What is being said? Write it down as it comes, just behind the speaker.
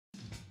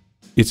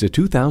It's a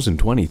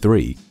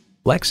 2023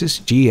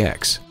 Lexus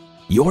GX.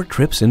 Your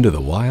trips into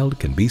the wild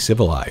can be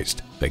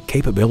civilized. The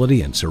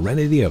capability and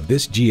serenity of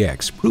this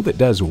GX prove it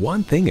does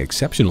one thing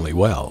exceptionally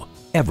well: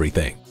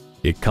 everything.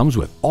 It comes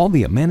with all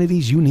the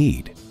amenities you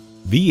need: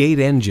 V8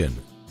 engine,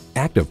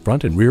 active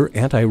front and rear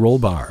anti-roll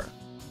bar,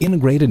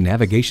 integrated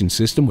navigation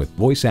system with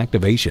voice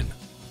activation,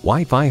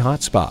 Wi-Fi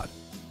hotspot,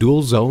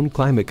 dual zone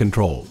climate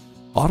control,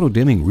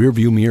 auto-dimming rear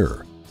view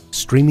mirror,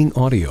 streaming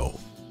audio,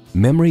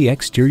 memory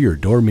exterior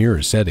door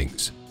mirror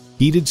settings,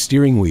 heated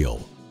steering wheel,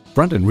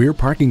 front and rear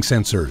parking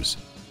sensors,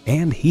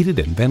 and heated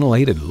and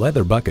ventilated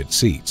leather bucket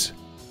seats.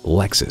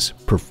 Lexus,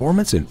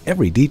 performance in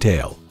every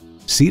detail.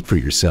 See it for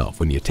yourself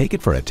when you take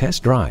it for a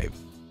test drive.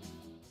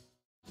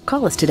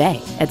 Call us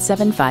today at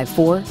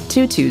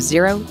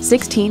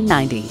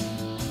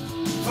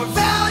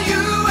 754-220-1690.